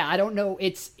about it. Yeah. I don't know.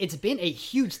 It's been a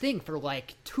huge thing for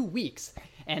like 2 weeks,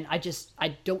 and I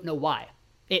don't know why.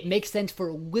 It makes sense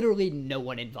for literally no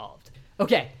one involved.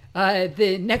 Okay.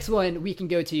 The next one we can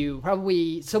go to,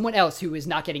 probably someone else who is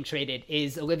not getting traded,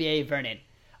 is Olivier Vernon.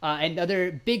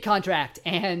 Another big contract,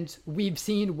 and we've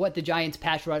seen what the Giants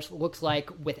pass rush looks like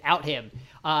without him.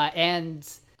 And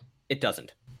it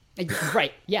doesn't.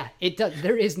 Right. Yeah, it does.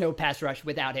 There is no pass rush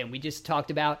without him. We just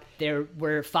talked about there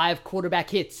were 5 quarterback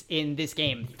hits in this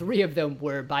game. 3 of them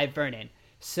were by Vernon.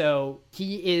 So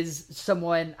he is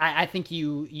someone I think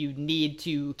you need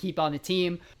to keep on the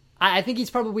team. I think he's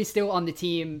probably still on the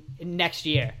team next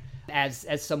year as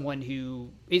someone who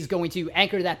is going to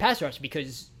anchor that pass rush,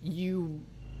 because you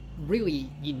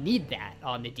need that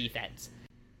on the defense.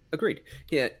 Agreed.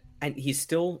 Yeah, and he's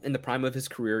still in the prime of his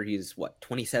career. He's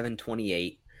 27,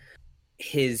 28.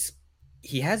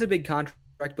 He has a big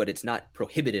contract, but it's not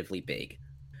prohibitively big.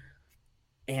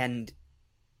 And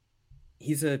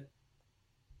he's a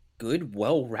good,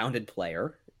 well-rounded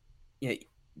player. Yeah,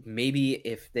 maybe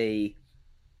if they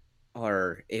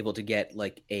are able to get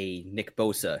like a Nick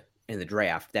Bosa in the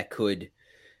draft, that could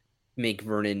make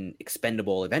Vernon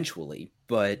expendable eventually.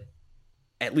 But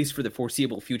at least for the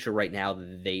foreseeable future right now,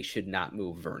 they should not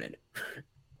move Vernon.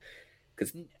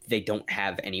 Because they don't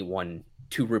have anyone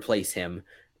to replace him,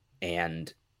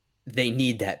 and they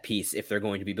need that piece if they're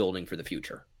going to be building for the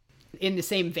future. In the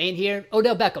same vein here,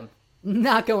 Odell Beckham,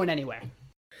 not going anywhere.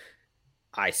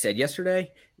 I said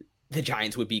yesterday, the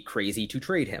Giants would be crazy to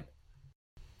trade him.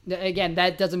 Again,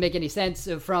 that doesn't make any sense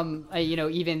from,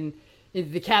 even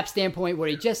the cap standpoint where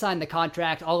he just signed the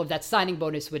contract. All of that signing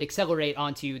bonus would accelerate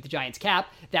onto the Giants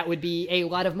cap. That would be a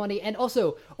lot of money. And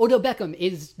also, Odell Beckham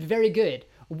is very good.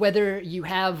 Whether you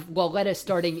have Lauletta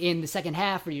starting in the second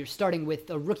half or you're starting with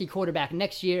a rookie quarterback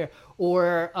next year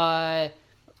or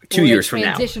 2 years from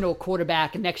now, transitional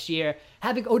quarterback next year,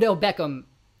 having Odell Beckham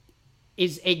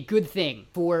is a good thing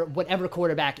for whatever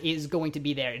quarterback is going to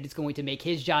be there. It's going to make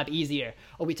his job easier.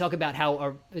 Or we talk about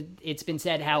how it's been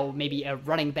said how maybe a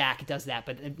running back does that,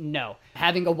 but no.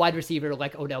 Having a wide receiver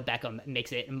like Odell Beckham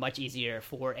makes it much easier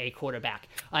for a quarterback.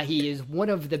 He is one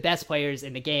of the best players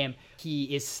in the game.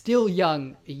 He is still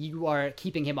young. You are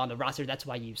keeping him on the roster. That's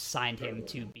why you signed him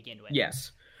to begin with.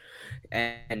 Yes.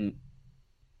 And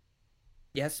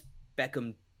yes,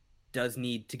 Beckham does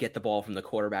need to get the ball from the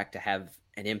quarterback to have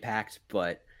an impact,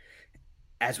 but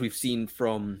as we've seen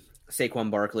from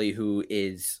Saquon Barkley, who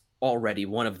is already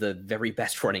one of the very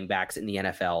best running backs in the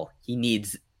NFL, he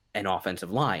needs an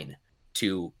offensive line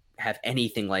to have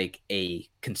anything like a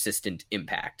consistent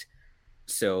impact.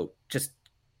 So just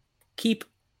keep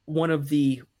one of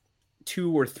the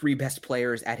 2 or 3 best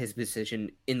players at his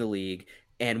position in the league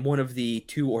and one of the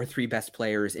 2 or 3 best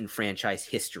players in franchise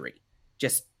history.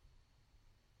 Just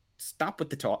stop with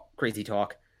the crazy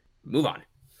talk. Move on.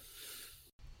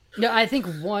 No, I think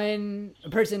one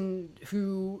person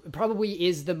who probably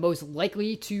is the most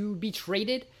likely to be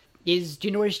traded is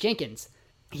Janoris Jenkins.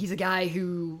 He's a guy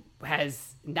who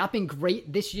has not been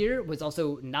great this year, was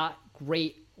also not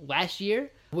great last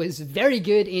year, was very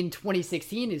good in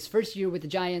 2016, his first year with the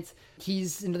Giants.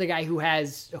 He's another guy who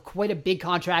has quite a big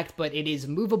contract, but it is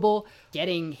movable.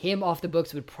 Getting him off the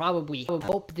books would probably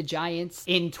help the Giants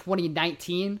in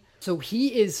 2019. So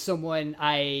he is someone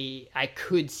I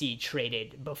could see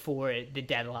traded before the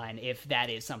deadline if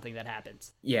that is something that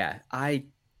happens. Yeah, I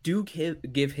do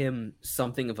give him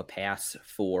something of a pass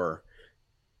for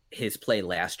his play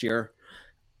last year.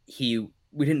 We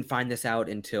didn't find this out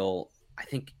until I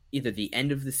think either the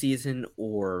end of the season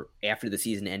or after the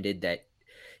season ended that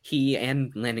he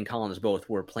and Landon Collins both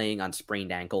were playing on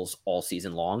sprained ankles all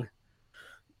season long.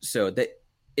 So that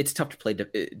it's tough to play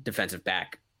defensive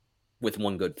back with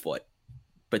one good foot.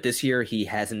 But this year he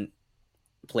hasn't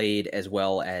played as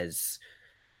well as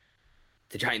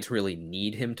the Giants really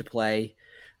need him to play.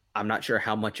 I'm not sure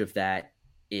how much of that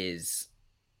is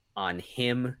on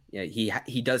him.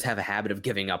 He does have a habit of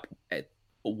giving up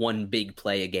one big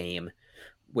play a game,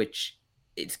 which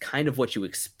it's kind of what you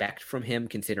expect from him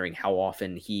considering how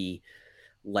often he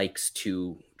likes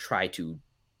to try to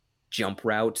jump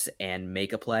routes and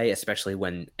make a play, especially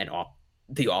when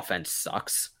the offense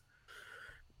sucks.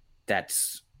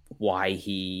 That's why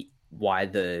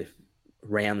the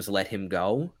Rams let him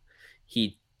go.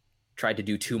 He tried to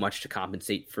do too much to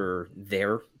compensate for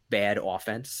their bad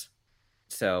offense.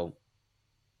 So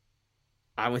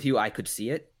I'm with you. I could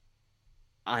see it.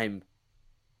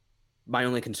 My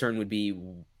only concern would be,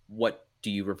 what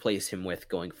do you replace him with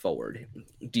going forward?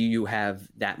 Do you have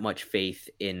that much faith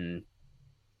in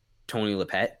Tony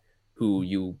Lippett, who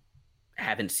you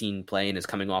haven't seen play and is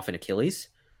coming off an Achilles?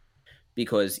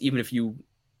 Because even if you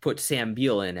put Sam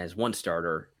Beal in as one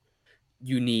starter,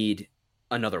 you need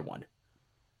another one,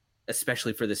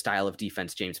 especially for the style of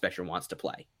defense James Bettcher wants to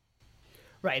play.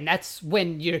 Right, and that's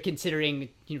when you're considering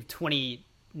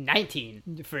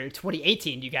 2019. For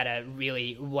 2018, you gotta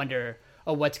really wonder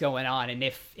what's going on, and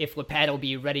if Lippett will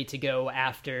be ready to go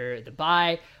after the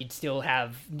bye. You'd still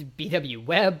have BW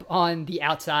Webb on the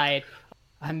outside.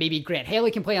 Maybe Grant Haley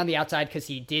can play on the outside because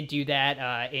he did do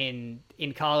that in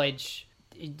college.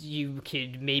 You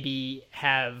could maybe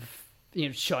have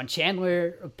Sean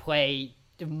Chandler play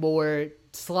more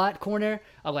slot corner,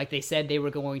 like they said they were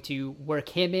going to work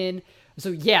him in. So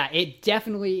yeah, it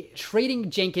definitely, trading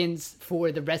Jenkins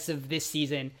for the rest of this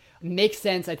season makes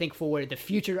sense, I think, for the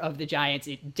future of the Giants.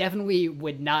 It definitely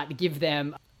would not give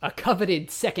them a coveted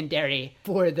secondary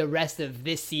for the rest of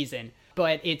this season,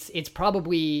 but it's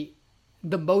probably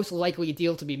the most likely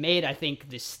deal to be made. I think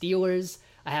the Steelers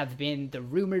have been the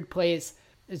rumored place.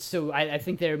 So I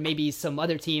think there may be some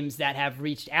other teams that have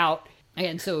reached out.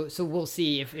 And so we'll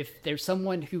see if there's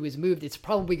someone who is moved. It's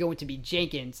probably going to be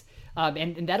Jenkins.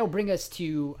 And that'll bring us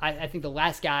to, I think, the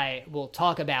last guy we'll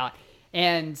talk about.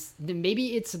 And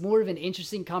maybe it's more of an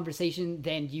interesting conversation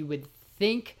than you would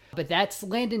think. But that's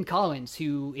Landon Collins,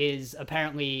 who is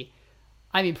apparently,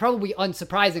 probably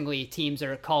unsurprisingly, teams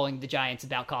are calling the Giants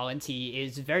about Collins. He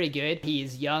is very good. He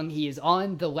is young. He is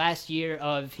on the last year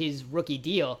of his rookie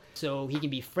deal. So he can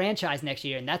be franchised next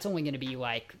year. And that's only going to be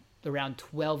like around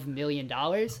 $12 million,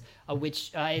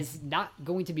 which is not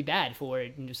going to be bad for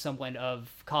someone of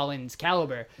Collins'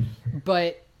 caliber.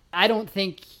 But I don't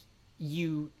think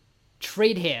you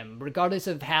trade him, regardless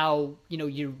of how,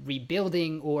 you're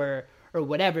rebuilding or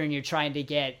whatever, and you're trying to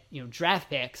get, draft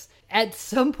picks. At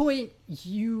some point,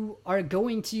 you are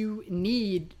going to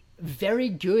need very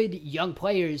good young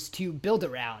players to build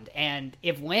around. And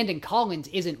if Landon Collins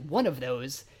isn't one of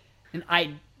those, then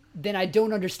I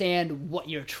don't understand what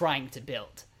you're trying to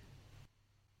build.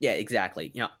 Yeah,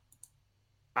 exactly.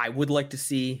 I would like to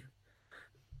see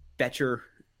Bettcher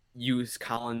use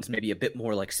Collins maybe a bit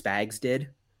more like Spags did,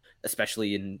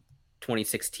 especially in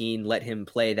 2016. Let him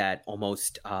play that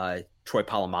almost Troy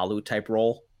Polamalu type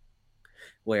role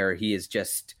where he is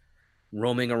just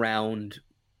roaming around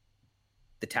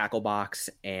the tackle box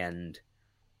and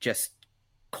just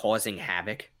causing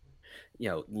havoc.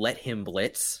 Let him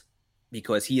blitz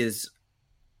because he is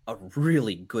a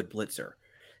really good blitzer.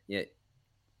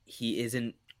 He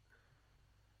isn't,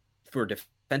 for a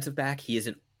defensive back, he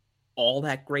isn't all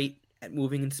that great at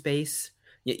moving in space.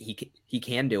 Yet he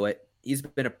can do it. He's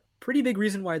been a pretty big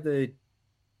reason why the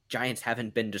Giants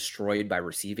haven't been destroyed by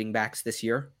receiving backs this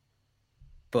year.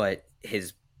 But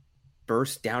his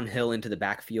burst downhill into the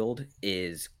backfield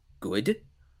is good.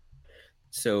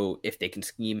 So if they can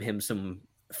scheme him some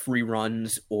free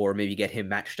runs or maybe get him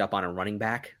matched up on a running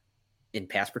back in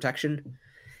pass protection,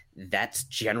 that's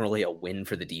generally a win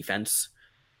for the defense.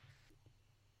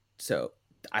 So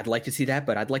I'd like to see that,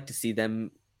 but I'd like to see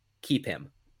them keep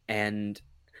him. And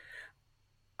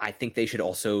I think they should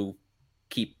also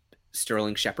keep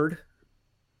Sterling Shepard,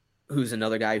 who's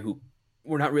another guy who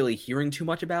we're not really hearing too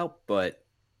much about, but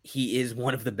he is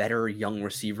one of the better young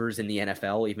receivers in the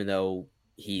NFL, even though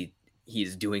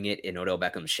he's doing it in Odell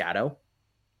Beckham's shadow.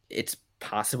 It's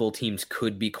possible teams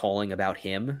could be calling about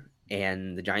him,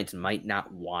 and the Giants might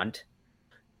not want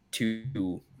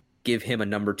to give him a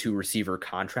number 2 receiver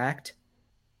contract,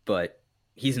 but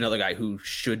he's another guy who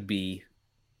should be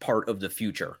part of the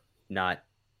future, not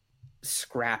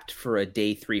scrapped for a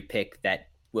day 3 pick that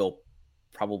will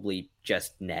probably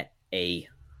just net a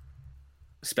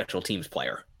special teams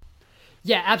player.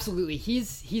 Yeah, absolutely.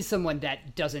 He's someone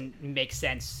that doesn't make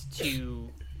sense to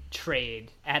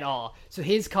trade at all. So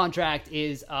his contract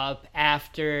is up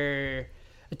after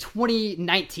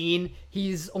 2019.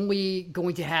 He's only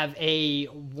going to have a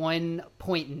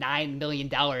 $1.9 million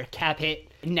cap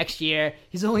hit next year.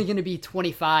 He's only going to be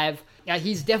 25.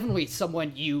 He's definitely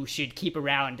someone you should keep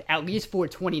around, at least for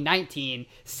 2019.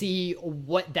 See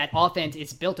what that offense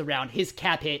is built around. His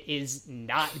cap hit is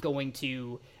not going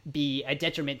to be a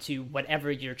detriment to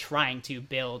whatever you're trying to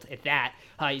build at that.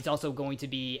 He's also going to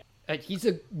be he's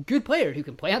a good player who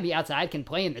can play on the outside, can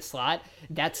play in the slot.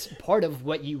 That's part of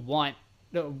what you want,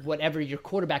 whatever your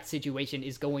quarterback situation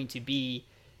is going to be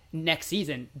next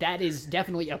season. That is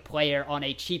definitely a player on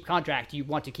a cheap contract you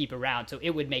want to keep around. So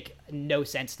it would make no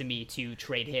sense to me to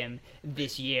trade him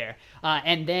this year.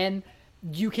 And then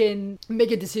you can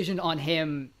make a decision on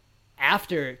him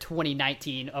after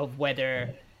 2019 of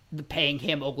whether paying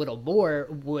him a little more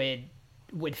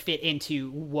would fit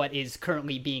into what is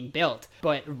currently being built.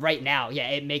 But right now, yeah,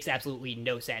 it makes absolutely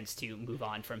no sense to move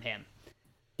on from him.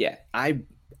 Yeah, I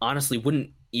honestly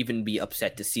wouldn't even be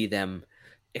upset to see them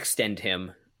extend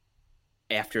him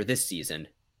after this season,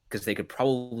 because they could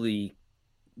probably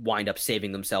wind up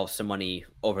saving themselves some money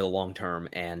over the long term.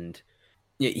 And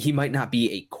he might not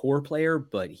be a core player,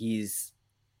 but he's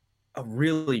a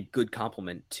really good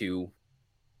complement to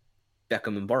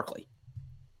Beckham and Barkley.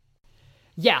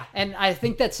 Yeah, and I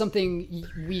think that's something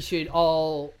we should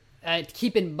all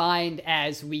keep in mind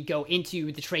as we go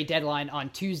into the trade deadline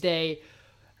on Tuesday.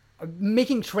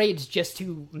 Making trades just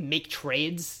to make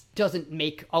trades doesn't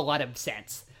make a lot of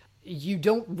sense. You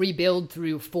don't rebuild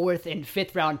through 4th and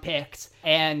 5th round picks,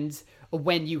 and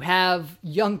when you have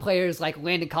young players like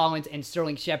Landon Collins and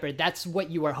Sterling Shepard, that's what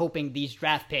you are hoping these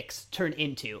draft picks turn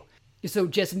into. So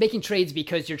just making trades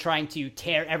because you're trying to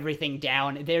tear everything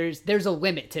down, there's a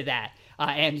limit to that.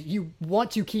 And you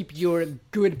want to keep your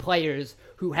good players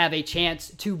who have a chance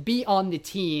to be on the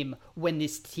team when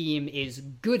this team is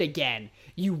good again.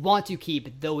 You want to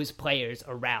keep those players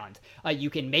around.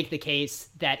 You can make the case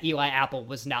that Eli Apple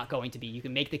was not going to be. You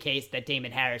can make the case that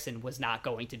Damon Harrison was not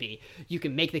going to be. You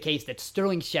can make the case that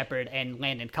Sterling Shepard and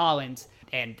Landon Collins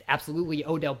and absolutely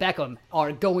Odell Beckham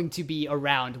are going to be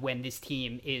around when this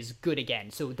team is good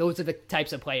again. So those are the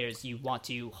types of players you want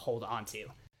to hold on to.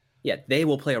 Yeah, they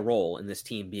will play a role in this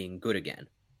team being good again,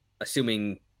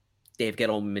 assuming Dave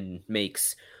Gettleman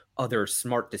makes other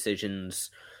smart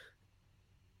decisions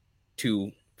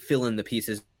to fill in the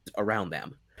pieces around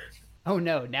them. Oh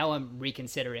no, now I'm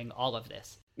reconsidering all of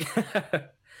this.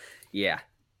 Yeah.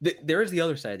 There is the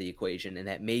other side of the equation, and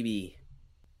that maybe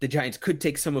the Giants could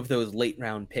take some of those late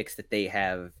round picks that they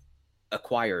have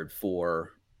acquired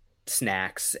for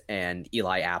Snacks and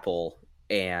Eli Apple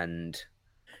and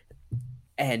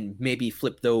maybe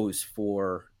flip those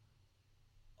for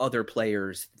other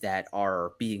players that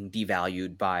are being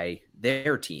devalued by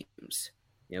their teams.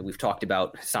 You know, we've talked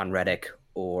about Hassan Reddick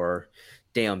or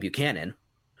Deion Buchanan.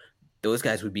 Those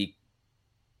guys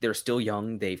they're still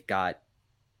young. They've got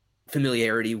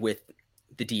familiarity with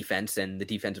the defense and the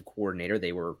defensive coordinator.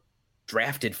 They were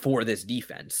drafted for this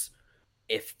defense.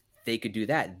 If they could do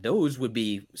that, those would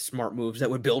be smart moves that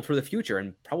would build for the future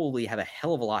and probably have a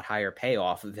hell of a lot higher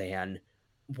payoff than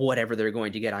whatever they're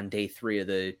going to get on day 3 of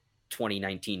the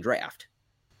 2019 draft.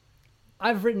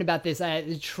 I've written about this.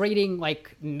 Trading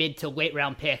like mid to late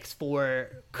round picks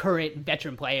for current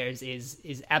veteran players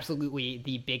is absolutely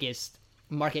the biggest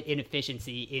market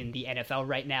inefficiency in the NFL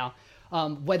right now.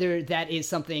 Whether that is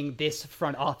something this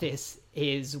front office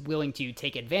is willing to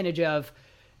take advantage of,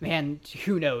 man,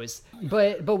 who knows?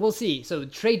 But we'll see. So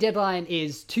trade deadline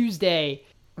is Tuesday.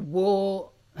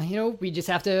 We just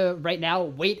have to right now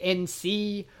wait and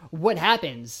see what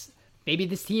happens. Maybe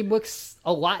this team looks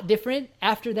a lot different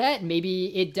after that. Maybe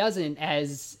it doesn't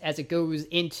as it goes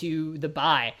into the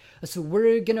bye. So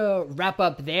we're going to wrap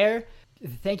up there.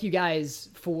 Thank you guys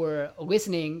for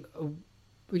listening.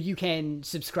 You can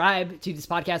subscribe to this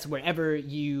podcast wherever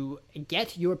you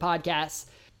get your podcasts,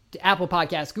 to Apple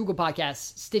Podcasts, Google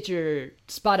Podcasts, Stitcher,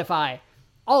 Spotify,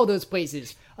 all those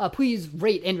places. Please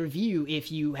rate and review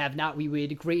if you have not. We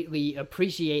would greatly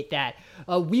appreciate that.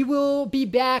 We will be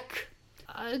back.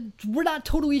 We're not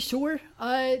totally sure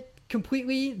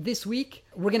completely this week.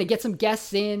 We're gonna get some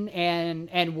guests in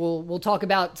and we'll talk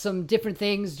about some different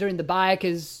things during the bye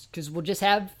because we'll just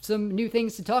have some new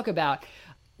things to talk about.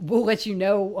 We'll let you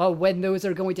know when those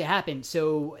are going to happen.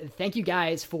 So thank you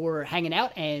guys for hanging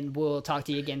out, and we'll talk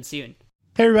to you again soon.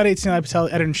 Hey everybody, it's Nilay Patel,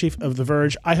 editor-in-chief of The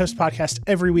Verge. I host a podcast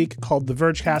every week called The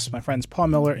Vergecast with my friends Paul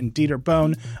Miller and Dieter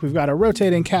Bohn. We've got a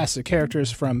rotating cast of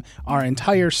characters from our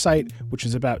entire site, which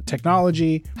is about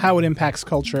technology, how it impacts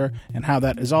culture, and how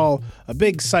that is all a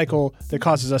big cycle that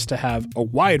causes us to have a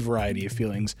wide variety of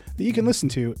feelings that you can listen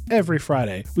to every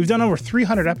Friday. We've done over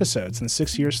 300 episodes in the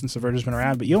 6 years since The Verge has been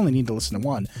around, but you only need to listen to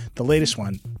one, the latest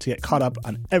one, to get caught up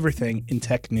on everything in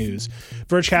tech news.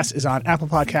 Vergecast is on Apple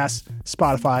Podcasts,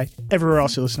 Spotify, everywhere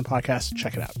else you listen to podcasts.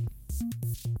 Check it out.